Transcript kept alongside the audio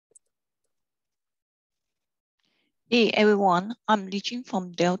Hey everyone, I'm Li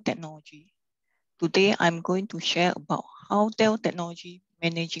from Dell Technology. Today I'm going to share about how Dell Technology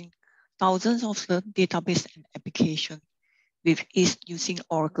managing thousands of the database and application with ease using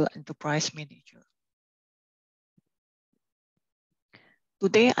Oracle Enterprise Manager.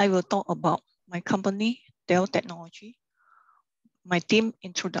 Today I will talk about my company, Dell Technology, my team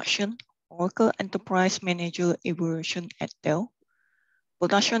introduction, Oracle Enterprise Manager evolution at Dell,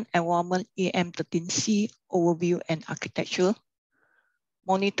 production environment EM13C overview and architecture,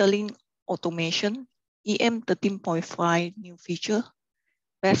 monitoring automation, EM 13.5 new feature,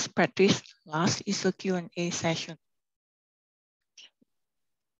 best practice. Last is a Q&A session.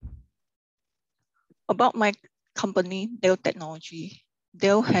 About my company, Dell Technology.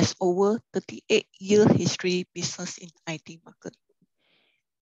 Dell has over 38-year history business in IT market.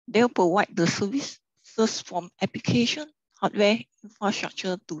 Dell provide the services from application, hardware,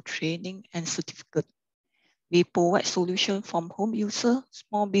 infrastructure to training and certificate. We provide solutions from home user,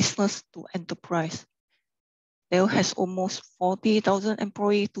 small business to enterprise. Dell has almost 40,000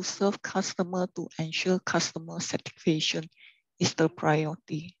 employees to serve customers to ensure customer satisfaction is the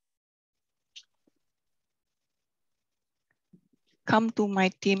priority. Come to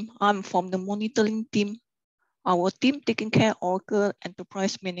my team. I'm from the monitoring team. Our team taking care of Oracle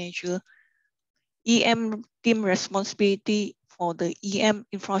Enterprise Manager, EM team responsibility for the EM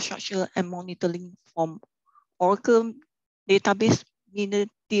infrastructure and monitoring from Oracle database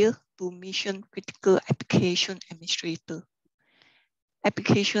manager to mission critical application administrator.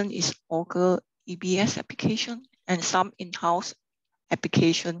 Application is Oracle EBS application and some in-house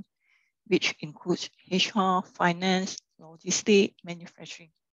application, which includes HR, finance, logistics, manufacturing.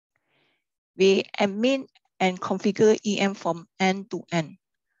 We admin and configure EM from end to end,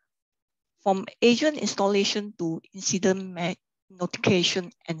 from agent installation to incident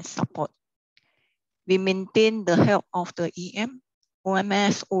notification and support. We maintain the health of the EM,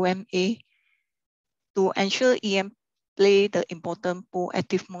 OMS, OMA to ensure EM play the important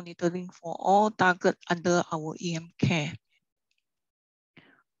proactive monitoring for all targets under our EM care.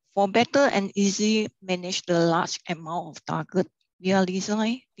 For better and easy manage the large amount of target, we are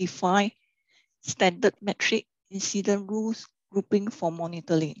define standard metric, incident rules, grouping for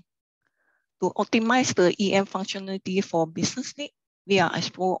monitoring. To optimize the EM functionality for business need, we are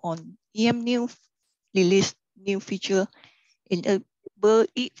explore on EM new release new feature, enable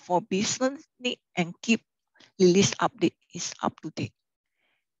it for business need and keep release update is up to date.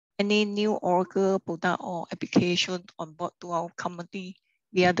 Any new Oracle product or application on board to our company,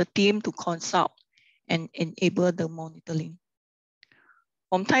 we are the team to consult and enable the monitoring.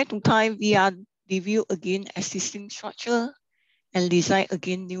 From time to time, we are review again existing structure and design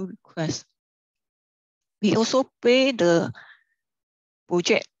again new requests. We also play the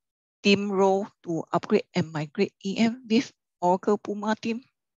project team role to upgrade and migrate EM with Oracle Puma team.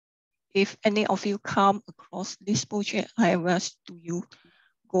 If any of you come across this project, I advise to you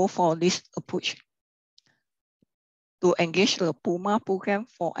go for this approach to engage the Puma program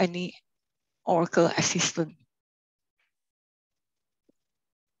for any Oracle assistant.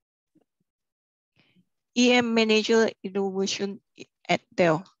 EM Manager Innovation at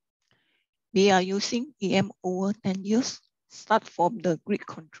Dell. We are using EM over 10 years, start from the grid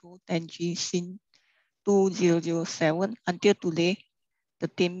control 10G since 2007 until today, the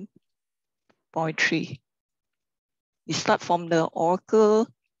 10.3. We start from the Oracle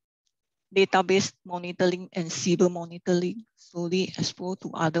database monitoring and cyber monitoring, slowly explore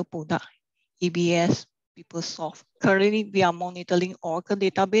to other products, EBS, PeopleSoft. Currently, we are monitoring Oracle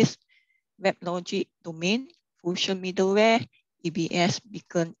database, WebLogic domain, Fusion middleware, EBS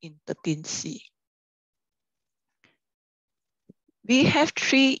beacon in 13C. We have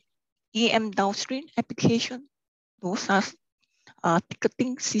 3 EM downstream applications. Those are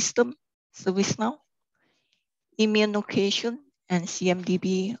ticketing system, ServiceNow, email location, and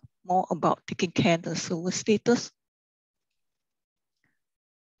CMDB, more about taking care of the server status.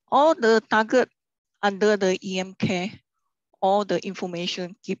 All the target under the EM care, all the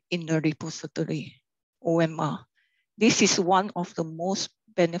information keep in the repository, OMR. This is one of the most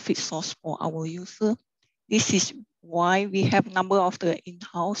benefit source for our user. This is why we have number of the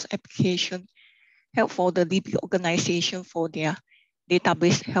in-house application help for the DB organization for their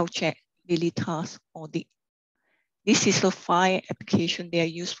database health check, daily task, audit. This is a file application they are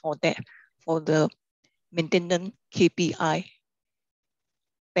used for that, for the maintenance KPI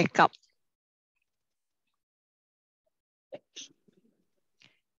backup.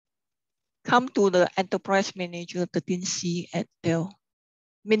 Come to the Enterprise Manager 13C at Dell.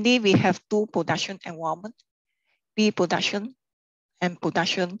 Mainly we have 2 production environments, P production and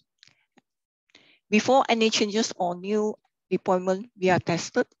production. Before any changes or new deployment, we are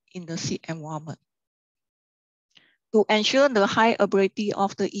tested in the seed environment. To ensure the high ability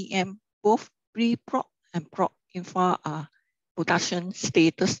of the EM, both pre-prod and prod infra are production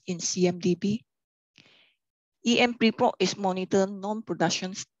status in CMDB. EM pre-prod is monitor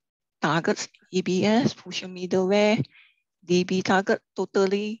non-production targets, EBS, push middleware, DB target.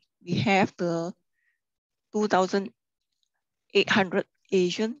 Totally, we have the 2,800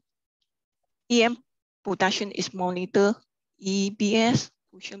 agent. EM production is monitor EBS,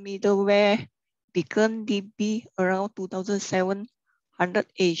 push middleware, beacon DB around 2,700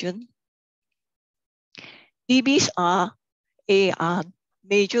 agent. DBs are a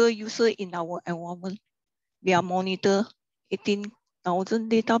major user in our environment. We are monitor 18,000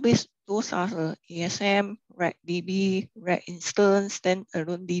 database. Those are the ASM, RACDB, RAC instance,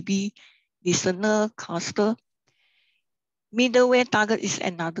 standalone DB, listener, caster. Middleware target is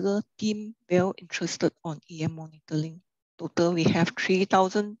another team well interested on EM monitoring. Total, we have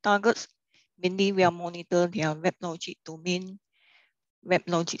 3,000 targets. Mainly, we are monitor their WebLogic domain,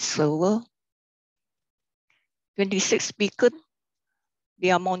 WebLogic server. 26 beacon. We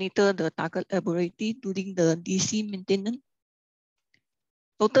are monitor the target ability during the DC maintenance.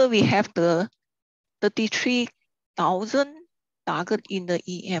 Total, we have the 33,000 target in the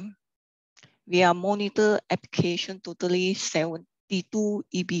EM. We are monitor application totally 72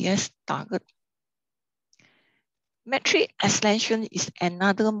 EBS target. Metric extension is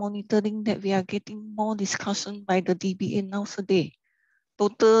another monitoring that we are getting more discussion by the DBA nowadays.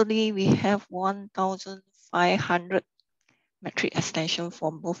 Totally, we have 1,500 metric extension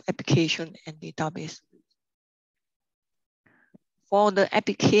for both application and database. For the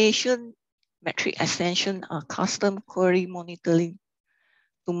application, metric extension are custom query monitoring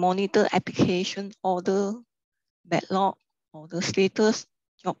to monitor application order, backlog, order status,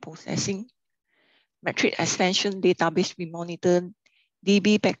 job processing. Metric extension database, we monitor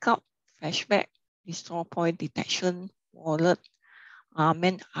DB backup, flashback, restore point detection, wallet,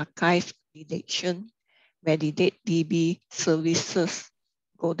 main archive deletion, validate DB services,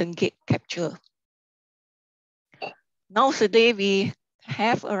 golden gate capture. Nowadays, we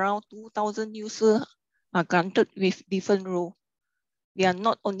have around 2,000 users are granted with different roles. We are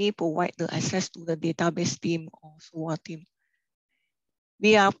not only provide the access to the database team or SOA team.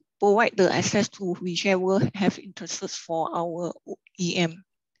 We are provide the access to whichever have interests for our EM.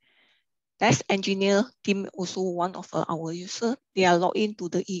 Test engineer team also one of our users. They are logged into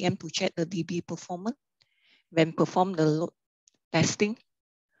the EM to check the DB performance when perform the load testing.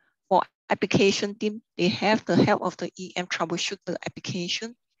 For application team, they have the help of the EM troubleshoot the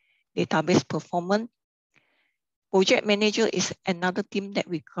application, database performance. Project manager is another team that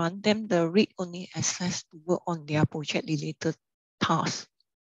we grant them the read-only access to work on their project-related tasks.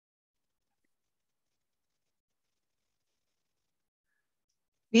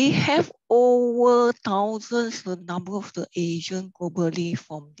 We have over thousands the number of the agents globally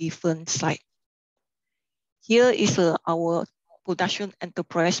from different sites. Here is our production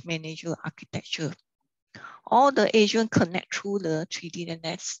enterprise manager architecture. All the agents connect through the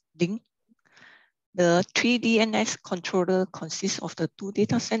 3DNS link. The 3DNS controller consists of the 2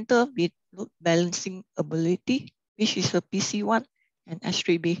 data centers with load balancing ability, which is a PC1 and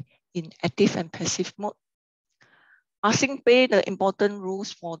S3B in active and passive mode. Async play the important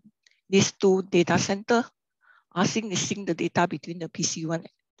roles for these 2 data centers. Async is sync the data between the PC1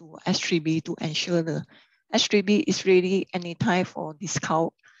 to S3B to ensure the S3B is ready anytime for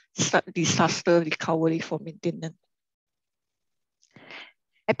disaster recovery for maintenance.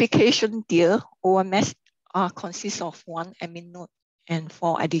 Application tier OMS consists of 1 admin node and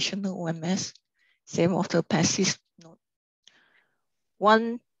 4 additional OMS, same of the passive node.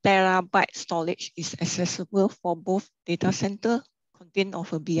 1 terabyte storage is accessible for both data center, contain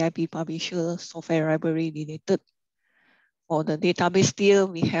of a BIP publisher software library related. For the database tier,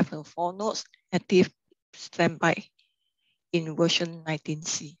 we have 4 nodes active standby in version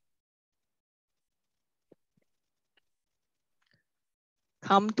 19C.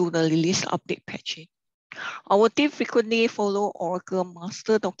 Come to the release update patching. Our team frequently follow Oracle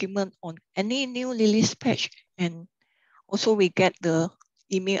master document on any new release patch, and also we get the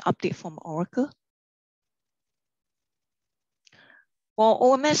email update from Oracle. For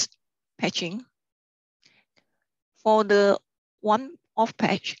OMS patching, for the one-off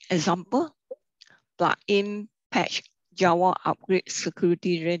patch example, plugin patch, Java upgrade,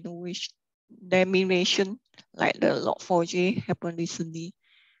 security remediation, like the log4j happened recently.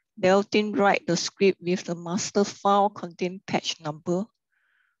 Dell team write the script with the master file contain patch number.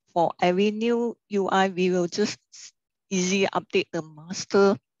 For every new UI, we will just easily update the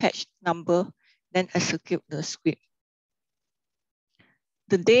master patch number then execute the script.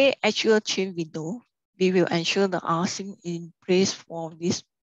 The day actual change window, we will ensure the rsync in place for this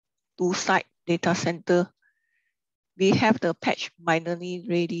two-site data center. We have the patch binary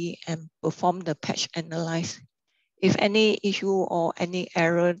ready and perform the patch analysis. If any issue or any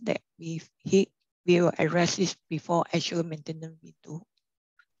error that we hit, we will address this before actual maintenance window.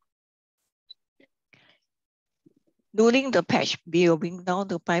 During the patch, we will bring down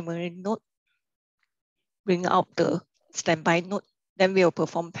the primary node, bring out the standby node, then we will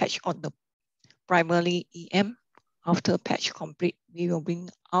perform patch on the primary EM. After patch complete, we will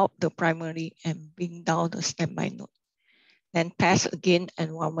bring out the primary and bring down the standby node. Then test again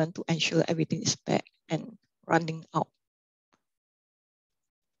environment to ensure everything is back and running out.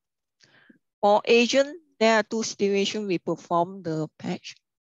 For agent, there are two situations we perform the patch.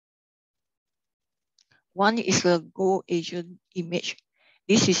 One is the Go agent image.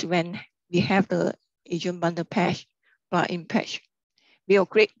 This is when we have the agent bundle patch, plugin patch. We will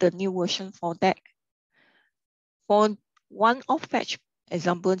create the new version for that. For one-off patch,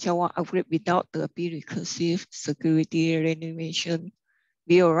 example Java upgrade without the pre-recursive security renovation,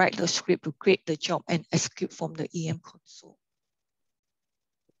 we will write the script to create the job and execute from the EM console.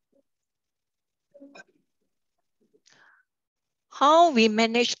 How we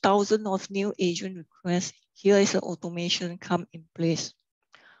manage thousands of new agent requests, here is the automation come in place.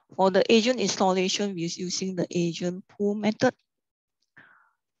 For the agent installation, we're using the agent pool method.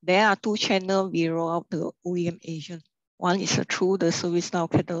 There are two channels we roll out the OEM agent. One is through the ServiceNow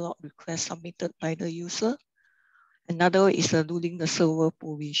catalog request submitted by the user. Another is during the server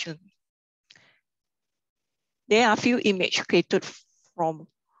provision. There are few images created from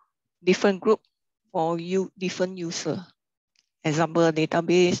different groups for different users. Example,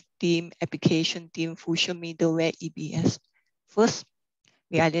 database team, application team, Fusion middleware, EBS. First,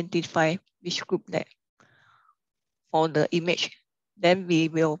 we identify which group that for the image. Then we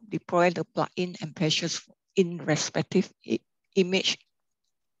will deploy the plugin and patches in respective image.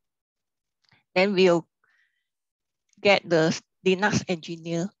 Then we'll get the Linux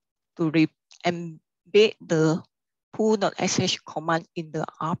engineer to embed the pool.sh command in the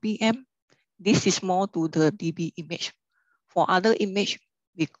RPM. This is more to the DB image. For other image,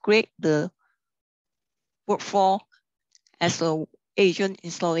 we create the workflow as an agent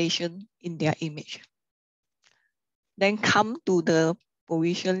installation in their image. Then come to the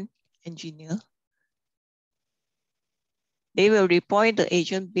provision engineer. They will deploy the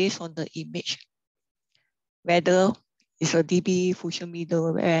agent based on the image, whether it's a DB, Fusion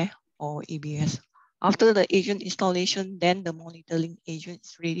middleware, or EBS. After the agent installation, then the monitoring agent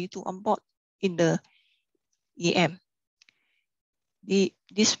is ready to onboard in the EM.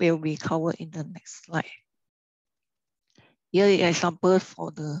 This will be covered in the next slide. Here is an example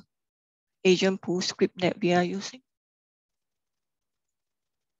for the agent pool script that we are using.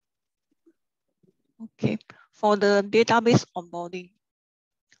 Okay, for the database onboarding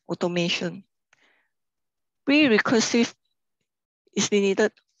automation, pre-recursive is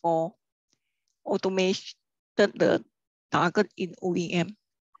needed for automation the target in OEM.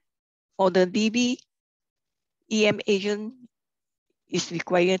 For the DB, EM agent is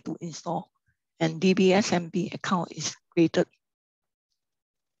required to install and DBSMB account is created.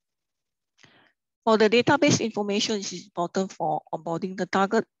 For the database information, it is important for onboarding the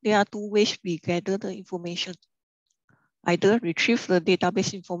target. There are two ways we gather the information. Either retrieve the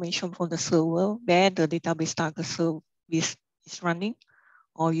database information from the server where the database target service is running,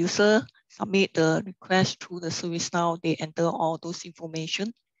 or user submit the request through the ServiceNow, they enter all those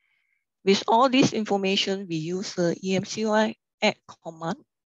information. With all this information, we use the EMCOI add command.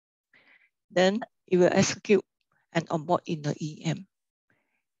 Then it will execute and onboard in the EM.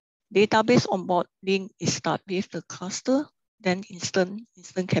 Database onboarding is start with the cluster, then instance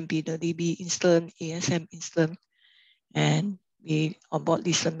can be the DB instance, ASM instance, and we onboard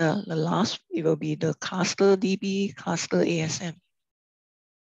listener. The last, it will be the cluster DB, cluster ASM.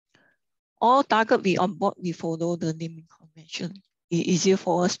 All target we onboard, we follow the naming convention. It's easier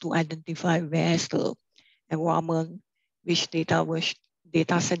for us to identify where's the environment, which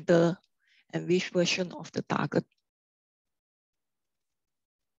data center, and which version of the target.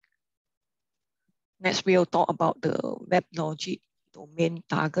 Next, we'll talk about the web logic domain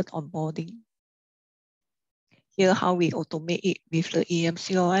target onboarding. Here, how we automate it with the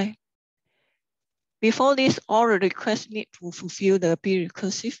EMCOI. Before this, all the requests need to fulfill the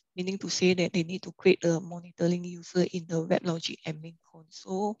pre-recursive, meaning to say that they need to create a monitoring user in the WebLogic admin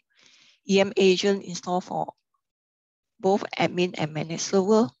console. EM agent installed for both admin and managed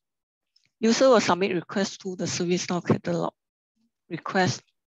server. User will submit requests to the ServiceNow catalog request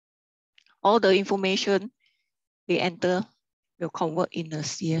All the information they enter will convert in a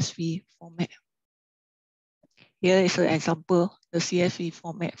CSV format. Here is an example, the CSV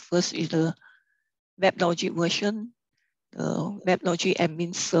format. First is the WebLogic version, the WebLogic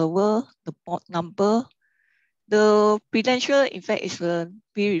admin server, the port number. The credential, in fact, is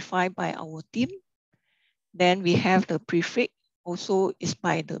verified by our team. Then we have the prefix, also is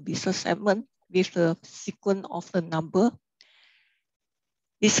by the business segment with the sequence of the number.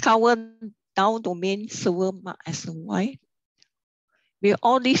 Discover down domain server marked as a Y. With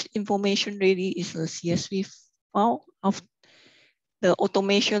all this information ready is a CSV file. Of the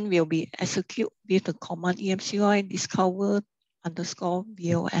automation will be executed with the command emcui discover underscore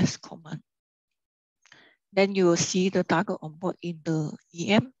VLS command. Then you will see the target on board in the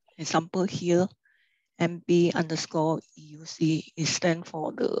EM. Example here, MB underscore EUC is stand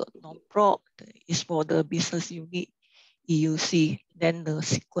for the non-prop, is for the business unit EUC, then the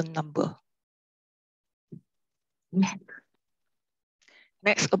sequence number.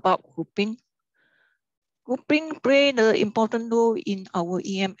 Next, about grouping. Grouping play the important role in our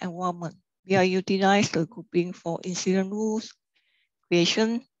EM environment. We are utilize the grouping for incident rules,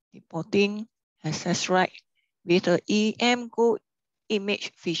 creation, reporting, access right. With the EM Go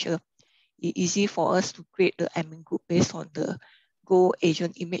image feature, it's easy for us to create the admin group based on the Go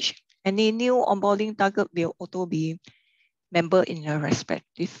agent image. Any new onboarding target will auto be member in their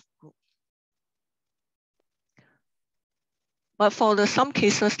respective group. But for some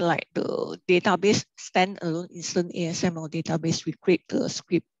cases like the database standalone instant ASM or database, we create the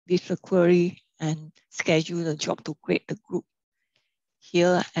script with the query and schedule the job to create the group.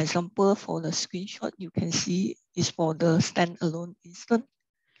 Here, example for the screenshot you can see is for the standalone instance.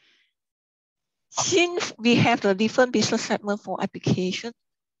 Since we have the different business segment for application,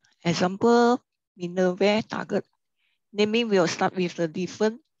 example, mineralware target, naming will start with the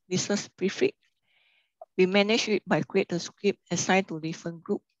different business prefix. We manage it by create the script assigned to different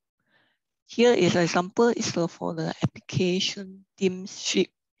group. Here is an example is for the application team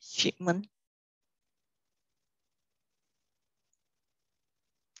shipment.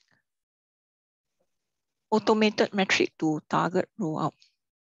 Automated metric to target rollout.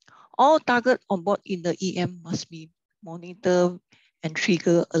 All target on board in the EM must be monitored and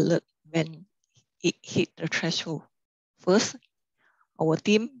trigger alert when it hit the threshold. First, our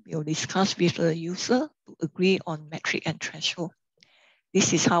team will discuss with the user to agree on metric and threshold.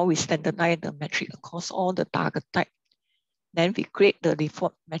 This is how we standardize the metric across all the target type. Then we create the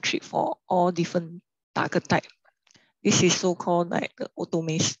default metric for all different target type. This is so-called like the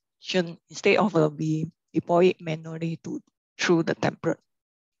automation instead of we deploy it manually through the template.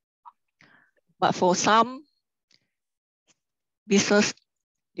 But for some business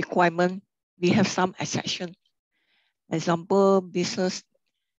requirement, we have some exception. Example, business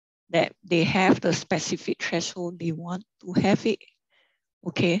that they have the specific threshold they want to have it.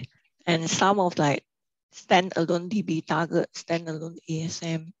 Okay, and some of like standalone DB target, standalone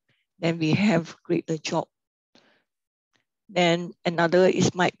ASM, then we have create the job. Then another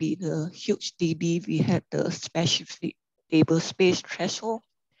is might be the huge DB, we have the specific table space threshold.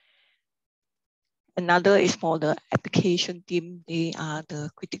 Another is for the application team, they are the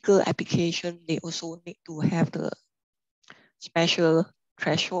critical application, they also need to have the special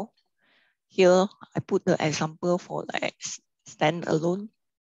threshold. Here, I put the example for like standalone.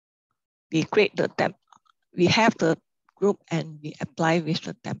 We create the temp, we have the group and we apply with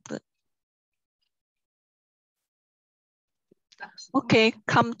the template. Okay,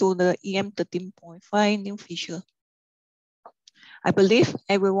 come to the EM 13.5 new feature. I believe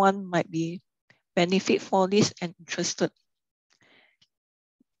everyone might be benefit for this and interested.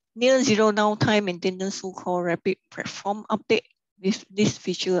 Near zero downtime maintenance, so-called rapid platform update. With this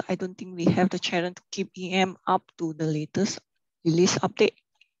feature, I don't think we have the challenge to keep EM up to the latest release update.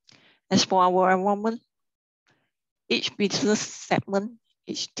 As for our environment, each business segment,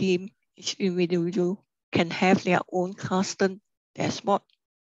 each team, each individual can have their own custom dashboard.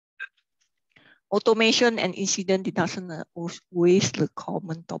 Automation and incident detection are always the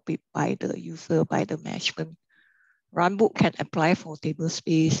common topic by the user, by the management. Runbook can apply for table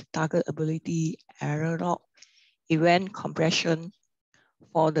space, target ability, error log, event compression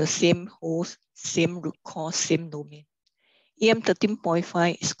for the same host, same root cause, same domain. EM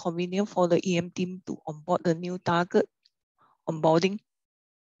 13.5 is convenient for the EM team to onboard the new target onboarding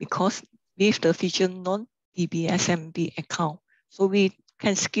because with the feature non-DBSMB account. So we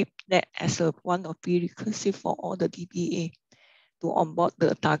can skip that as one of prerequisite for all the DBA to onboard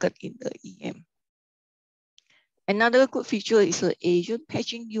the target in the EM. Another good feature is the agent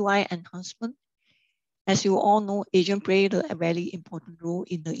patching UI enhancement. As you all know, agent played a very important role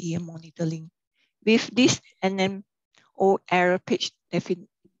in the EM monitoring. With this NMO error page,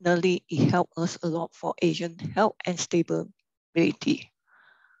 definitely it helped us a lot for agent health and stability.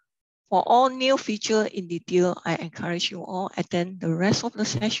 For all new feature in detail, I encourage you all attend the rest of the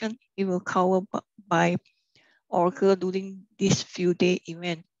session. It will cover by Oracle during this few-day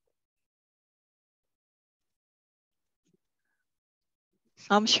event.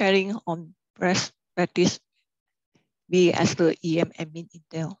 Some sharing on best practice be as the EM admin in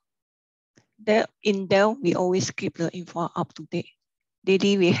Dell. In Dell, we always keep the info up to date.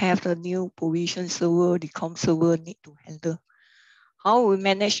 Daily, we have the new provision server, the com server need to handle. How we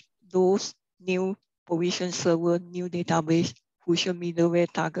manage those new provision server, new database, crucial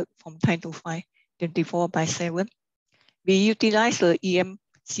middleware target from time to 5, 24/7. We utilize the EM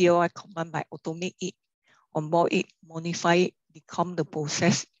CLI command by automate it, onboard it, modify it, become the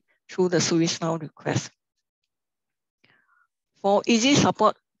process through the ServiceNow request. For easy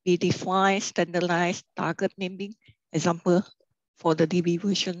support, we define standardized target naming. Example, for the DB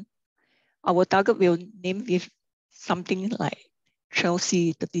version, our target will name with something like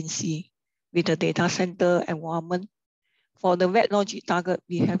 12C, 13C with the data center environment. For the web logic target,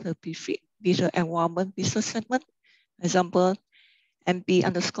 we have the prefix with the environment business segment. Example,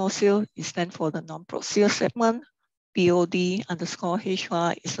 MP_sale is stand for the non-prod sales segment.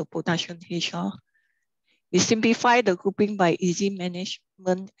 POD_HR is the production HR. We simplify the grouping by easy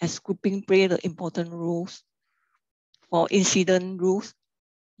management as grouping play the important roles for incident rules,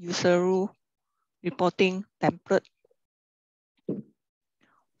 user rule, reporting template.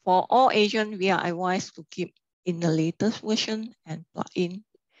 For all agents, we are advised to keep in the latest version and plug in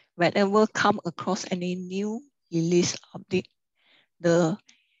whenever come across any new release update. The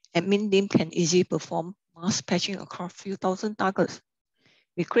admin team can easily perform mass patching across few thousand targets.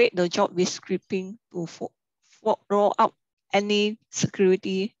 We create the job with scripting to roll out any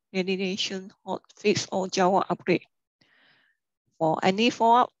security remediation, hotfix, or Java upgrade. For any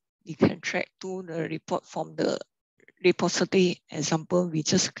follow-up, we can track to the report from the repository. Example, we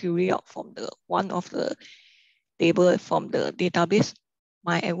just query out from the one of the table from the database.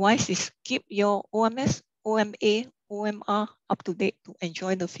 My advice is keep your OMS, OMA, OMR up to date to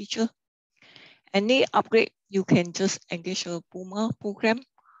enjoy the feature. Any upgrade, you can just engage a Puma program.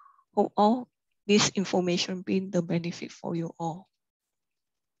 Hope all this information bring the benefit for you all.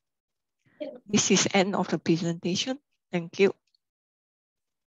 This is end of the presentation. Thank you.